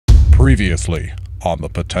Previously on the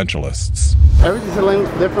Potentialists. Everything's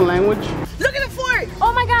a different language. Look at the fort!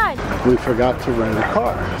 Oh my god! We forgot to rent a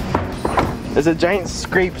car. There's a giant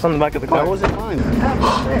scrapes on the back of the car. That wasn't mine.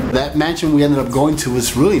 That mansion we ended up going to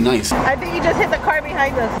was really nice. I think you just hit the car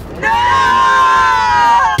behind us.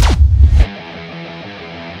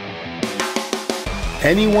 No!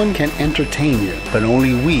 Anyone can entertain you, but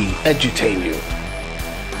only we edutain you.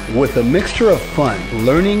 With a mixture of fun,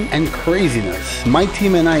 learning, and craziness, my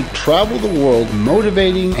team and I travel the world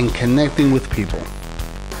motivating and connecting with people.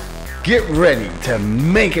 Get ready to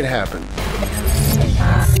make it happen.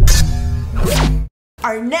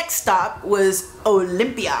 Our next stop was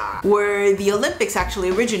Olympia, where the Olympics actually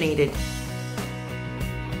originated.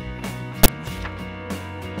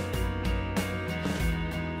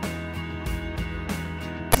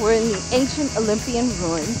 We're in the ancient Olympian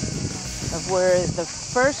ruins of where the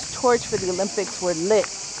first torch for the Olympics were lit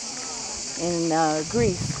in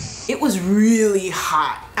Greece. It was really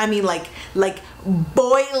hot. I mean, like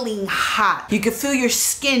boiling hot. You could feel your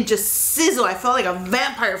skin just sizzle. I felt like a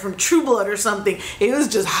vampire from True Blood or something. It was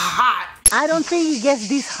just hot. I don't think it gets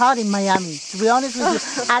this hot in Miami, to be honest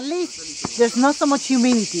with you. At least there's not so much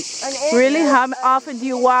humidity. Really? How often do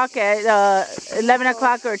you walk at 11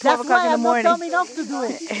 o'clock or 12 o'clock in the morning? That's why I'm not dumb enough to do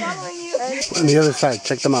it. On the other side,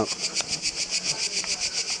 check them out.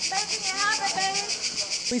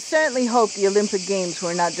 We certainly hope the Olympic Games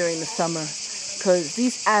were not during the summer, because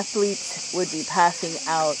these athletes would be passing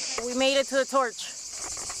out. We made it to the torch.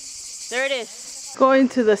 There it is. Going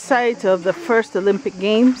to the site of the first Olympic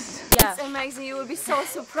Games. Yeah. It's amazing. You would be so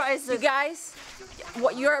surprised. You guys,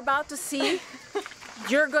 what you're about to see,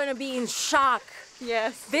 you're going to be in shock.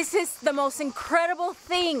 Yes. This is the most incredible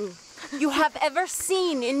thing you have ever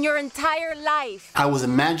seen in your entire life. I was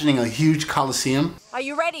imagining a huge coliseum. Are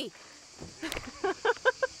you ready?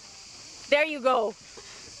 There you go.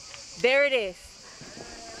 There it is.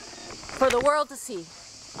 For the world to see.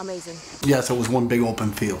 Amazing. Yes, it was one big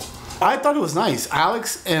open field. I thought it was nice.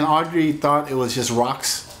 Alex and Audrey thought it was just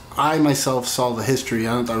rocks. I myself saw the history.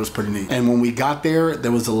 I thought it was pretty neat. And when we got there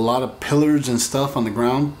was a lot of pillars and stuff on the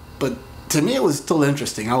ground. But to me, it was still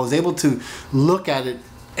interesting. I was able to look at it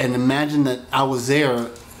and imagine that I was there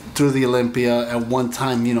through the Olympia at one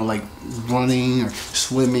time, you know, like running or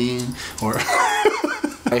swimming or...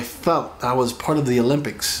 I felt I was part of the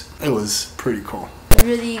Olympics. It was pretty cool.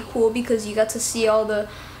 Really cool because you got to see all the,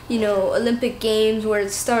 you know, Olympic Games, where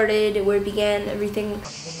it started, where it began, everything.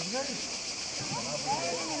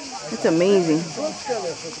 It's amazing.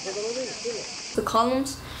 The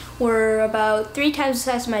columns were about 3 times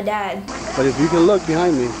the size of my dad. But if you can look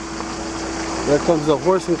behind me, there comes the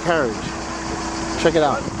horse and carriage. Check it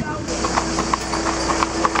out.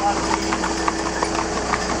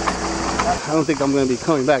 I don't think I'm going to be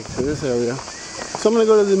coming back to this area. So I'm going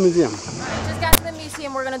to go to the museum. Just got to the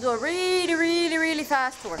museum. We're going to do a really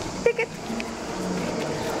fast tour. Ticket.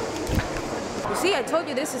 You see, I told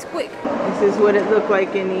you this is quick. This is what it looked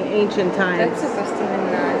like in the ancient times. That's supposed to be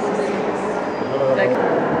nice.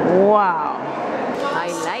 Wow.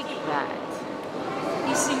 I like that.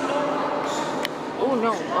 Oh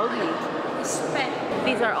no, ugly.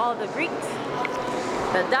 These are all the Greeks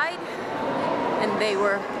that died, and they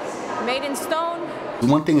were made in stone.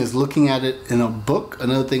 One thing is looking at it in a book,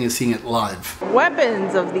 another thing is seeing it live.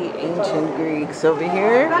 Weapons of the ancient Greeks over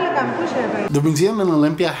here. The museum in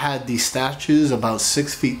Olympia had these statues about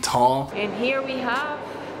 6 feet tall. And here we have,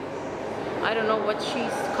 I don't know what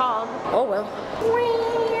she's called. Oh well.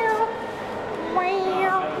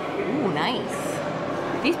 Ooh,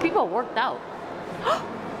 nice. These people worked out.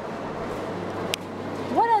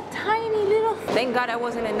 What a tiny little... Thank God I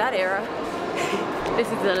wasn't in that era. This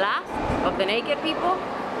is the last of the naked people.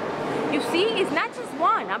 You see, it's not just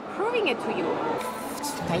one. I'm proving it to you.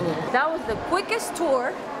 That was the quickest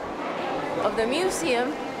tour of the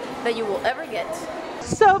museum that you will ever get.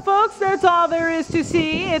 So folks, that's all there is to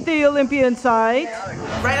see at the Olympian site.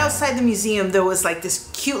 Right outside the museum there was like this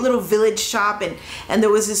cute little village shop, and there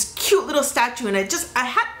was this cute little statue, and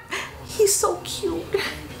he's so cute.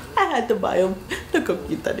 I had to buy him. Look how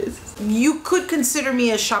cute that is. You could consider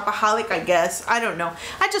me a shopaholic, I guess. I don't know.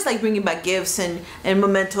 I just like bringing back gifts and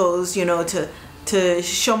mementos, you know, to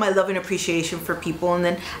show my love and appreciation for people. And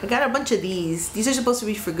then I got a bunch of these. These are supposed to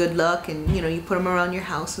be for good luck, and you know, you put them around your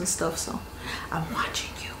house and stuff. So I'm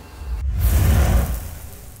watching you.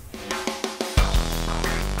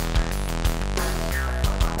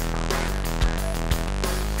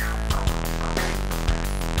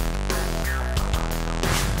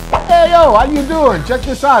 Hey yo, how you doing? Check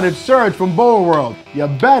this out, it's Serge from BOWAworld. You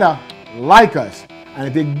better like us. And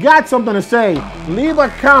if you got something to say, leave a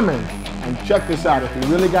comment. And check this out, if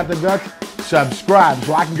you really got the guts, subscribe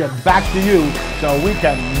so I can get back to you so we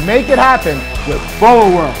can make it happen with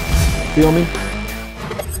BOWAworld. Feel me?